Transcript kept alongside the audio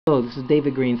Hello, this is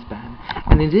David Greenspan,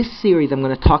 and in this series I'm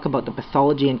going to talk about the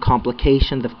pathology and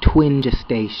complications of twin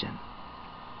gestation.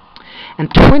 And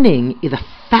twinning is a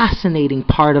fascinating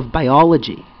part of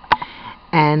biology,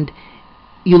 and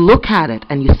you look at it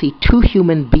and you see two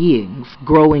human beings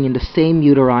growing in the same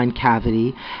uterine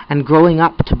cavity and growing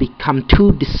up to become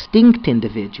two distinct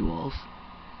individuals.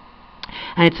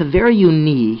 And it's a very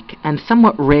unique and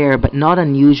somewhat rare but not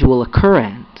unusual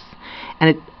occurrence, and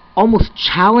it almost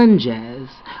challenges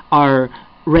our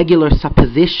regular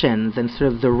suppositions and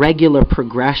sort of the regular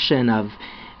progression of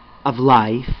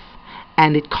life,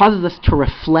 and it causes us to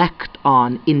reflect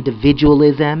on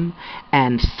individualism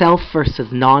and self versus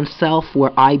non-self,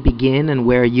 where I begin and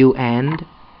where you end,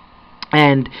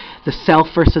 and the self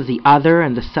versus the other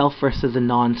and the self versus the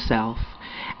non-self.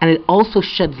 And it also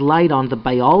sheds light on the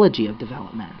biology of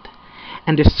development.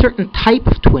 And a certain type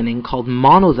of twinning called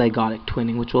monozygotic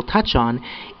twinning, which we'll touch on,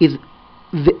 is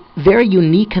very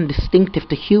unique and distinctive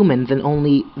to humans and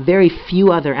only very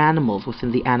few other animals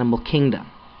within the animal kingdom.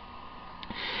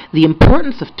 The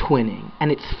importance of twinning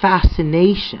and its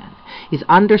fascination is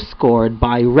underscored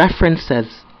by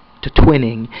references to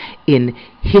twinning in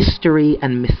history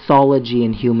and mythology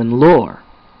and human lore.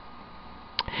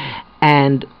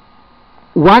 And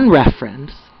one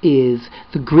reference is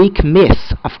the Greek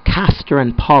myth of Castor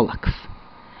and Pollux.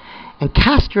 And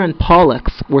Castor and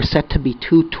Pollux were said to be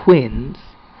two twins.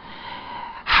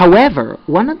 However,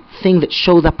 one thing that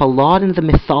shows up a lot in the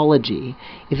mythology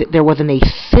is that there was an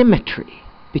asymmetry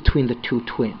between the two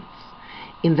twins,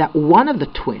 in that one of the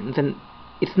twins, and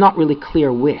it's not really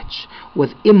clear which,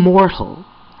 was immortal,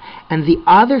 and the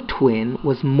other twin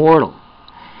was mortal.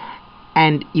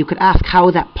 And you could ask, how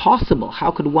is that possible? How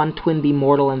could one twin be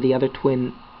mortal and the other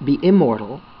twin be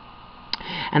immortal?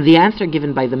 And the answer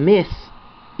given by the myth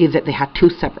is that they had two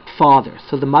separate fathers.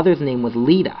 So the mother's name was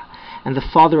Leda, and the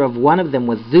father of one of them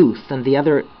was Zeus, and the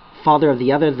other father of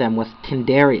the other of them was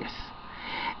Tyndareus.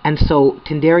 And so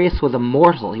Tyndareus was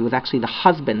immortal. He was actually the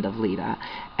husband of Leda,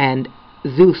 and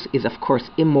Zeus is of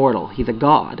course immortal. He's a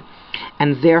god,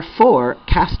 and therefore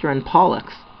Castor and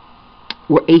Pollux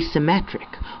were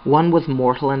asymmetric. One was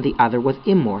mortal and the other was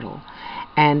immortal.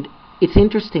 And it's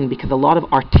interesting because a lot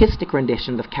of artistic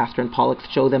renditions of Castor and Pollux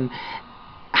show them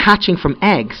hatching from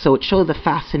eggs, so it shows the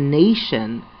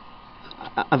fascination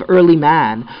of early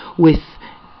man with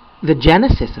the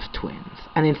genesis of twins.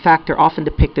 And in fact, they're often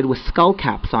depicted with skull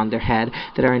caps on their head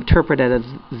that are interpreted as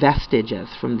vestiges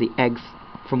from the eggs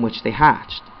from which they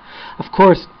hatched. Of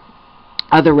course,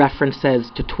 other references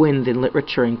to twins in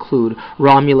literature include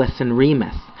Romulus and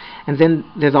Remus. And then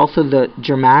there's also the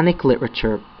Germanic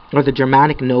literature, or the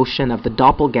Germanic notion of the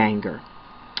doppelganger,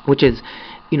 which is,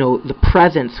 the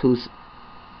presence who's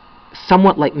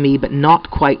somewhat like me but not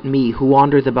quite me, who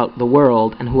wanders about the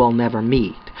world and who I'll never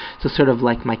meet. So sort of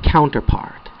like my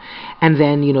counterpart. And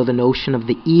then, the notion of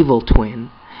the evil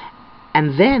twin.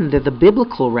 And then there's a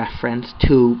biblical reference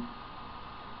to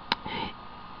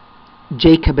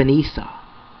Jacob and Esau.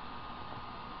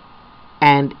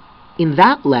 And in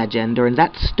that legend, or in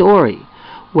that story,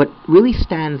 what really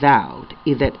stands out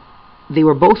is that they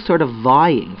were both sort of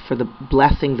vying for the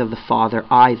blessings of the father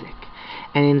Isaac.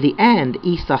 And in the end,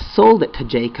 Esau sold it to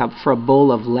Jacob for a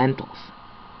bowl of lentils.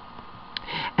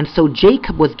 And so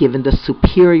Jacob was given the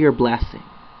superior blessing.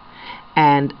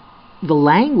 And the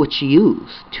language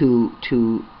used to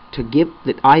give,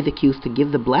 that Isaac used to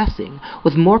give the blessing,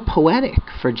 was more poetic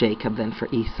for Jacob than for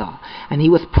Esau. And he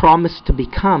was promised to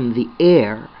become the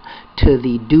heir to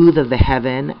the dews of the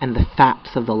heaven and the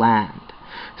fats of the land.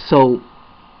 So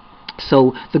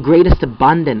the greatest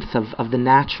abundance of the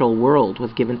natural world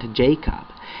was given to Jacob.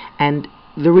 And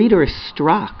the reader is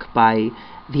struck by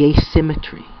the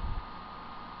asymmetry.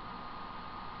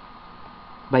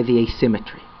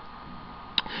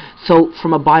 So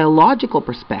from a biological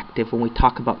perspective, when we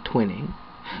talk about twinning,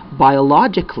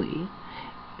 biologically,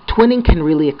 twinning can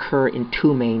really occur in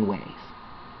two main ways.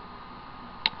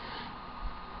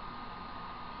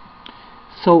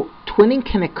 So twinning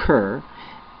can occur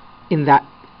in that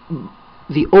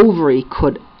the ovary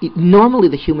normally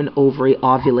the human ovary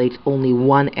ovulates only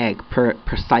one egg per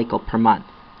cycle per month.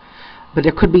 But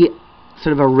there could be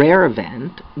sort of a rare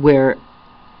event where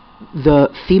the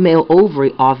female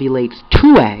ovary ovulates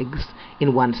two eggs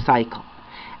in one cycle.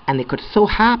 And it could so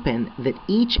happen that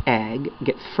each egg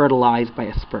gets fertilized by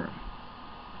a sperm.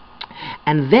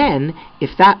 And then,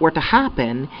 if that were to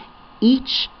happen,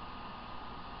 each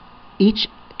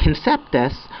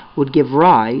conceptus would give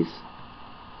rise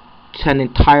to an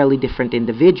entirely different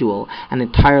individual, an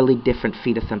entirely different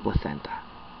fetus and placenta.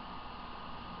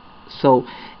 So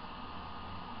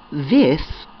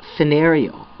this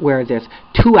scenario where there's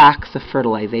two acts of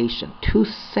fertilization, two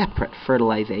separate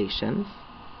fertilizations,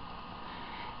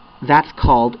 that's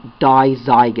called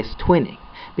dizygous twinning,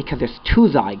 because there's two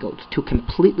zygotes, two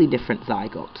completely different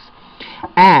zygotes.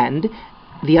 And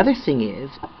the other thing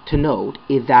is to note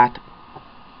is that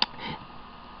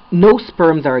no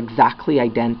sperms are exactly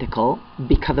identical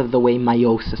because of the way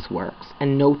meiosis works,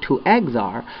 and no two eggs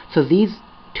are, so these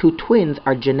two twins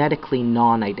are genetically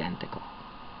non-identical.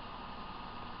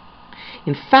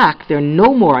 In fact, they're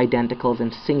no more identical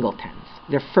than singletons.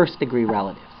 They're first-degree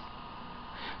relatives.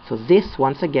 So this,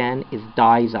 once again, is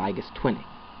dizygous twinning.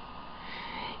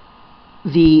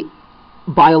 The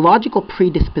biological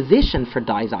predisposition for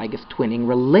dizygous twinning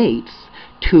relates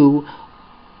to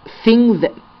things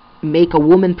that make a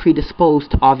woman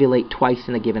predisposed to ovulate twice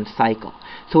in a given cycle.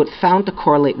 So it's found to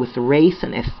correlate with race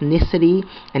and ethnicity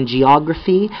and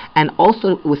geography, and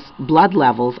also with blood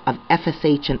levels of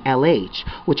FSH and LH,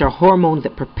 which are hormones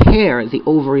that prepare the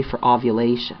ovary for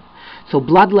ovulation. So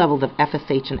blood levels of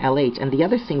FSH and LH, and the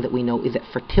other thing that we know is that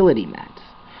fertility meds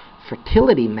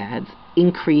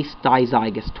increase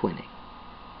dizygous twinning.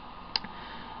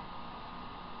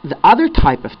 The other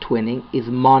type of twinning is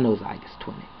monozygous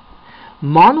twinning.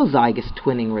 Monozygous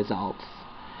twinning results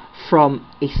from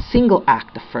a single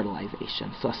act of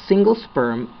fertilization. So a single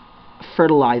sperm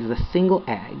fertilizes a single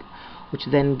egg, which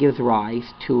then gives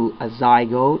rise to a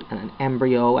zygote and an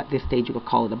embryo. At this stage you could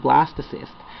call it a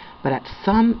blastocyst. But at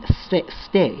some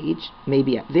stage,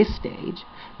 maybe at this stage,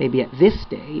 maybe at this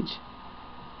stage,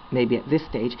 maybe at this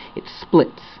stage, it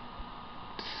splits.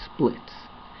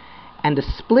 And the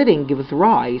splitting gives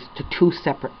rise to two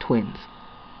separate twins,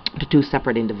 to two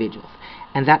separate individuals.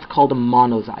 And that's called a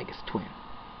monozygous twin.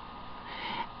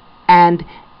 And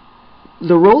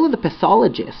the role of the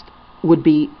pathologist would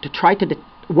be to try to,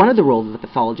 one of the roles of the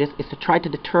pathologist is to try to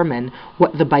determine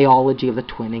what the biology of the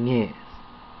twinning is.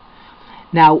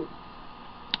 Now,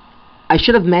 I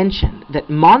should have mentioned that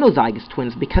monozygous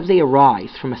twins, because they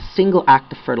arise from a single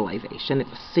act of fertilization,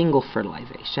 it's a single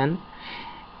fertilization,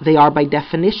 they are by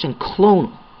definition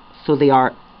clonal. So they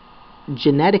are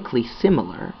genetically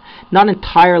similar, not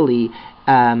entirely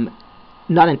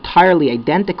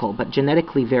identical, but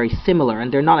genetically very similar.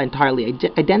 And they're not entirely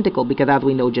identical because, as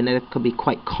we know, genetics could be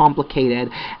quite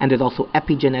complicated, and there's also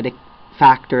epigenetic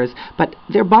factors, but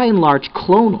they're by and large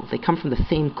clonal. They come from the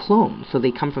same clone, so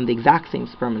they come from the exact same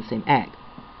sperm and same egg.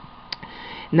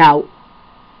 Now,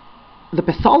 the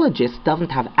pathologist doesn't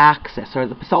have access, or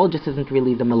the pathologist isn't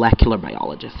really the molecular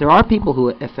biologist. There are people who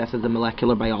assess the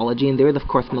molecular biology, and there is, of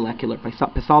course, molecular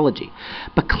pathology.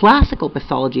 But classical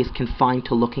pathology is confined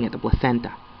to looking at the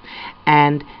placenta.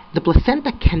 And the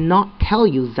placenta cannot tell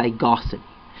you zygosity.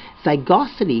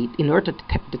 Zygosity, in order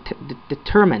to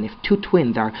determine if two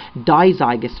twins are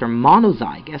dizygous or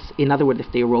monozygous, in other words,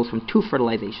 if they arose from two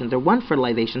fertilizations or one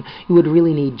fertilization, you would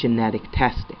really need genetic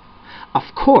testing. Of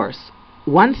course,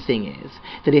 one thing is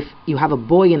that if you have a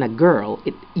boy and a girl,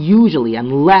 it usually,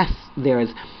 unless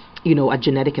there's a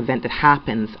genetic event that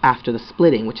happens after the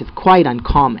splitting, which is quite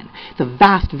uncommon, the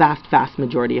vast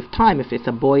majority of time, if it's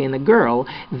a boy and a girl,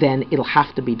 then it'll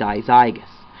have to be dizygous.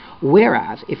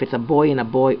 Whereas, if it's a boy and a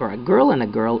boy or a girl and a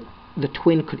girl, the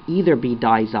twin could either be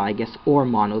dizygous or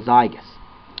monozygous.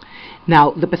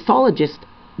 Now, the pathologist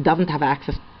doesn't have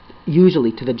access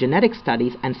usually to the genetic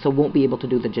studies, and so won't be able to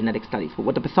do the genetic studies. But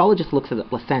what the pathologist looks at the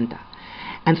placenta.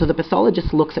 And so the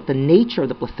pathologist looks at the nature of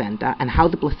the placenta and how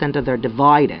the placentas are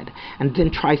divided, and then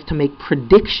tries to make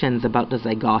predictions about the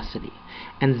zygosity.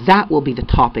 And that will be the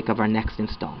topic of our next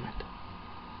installment.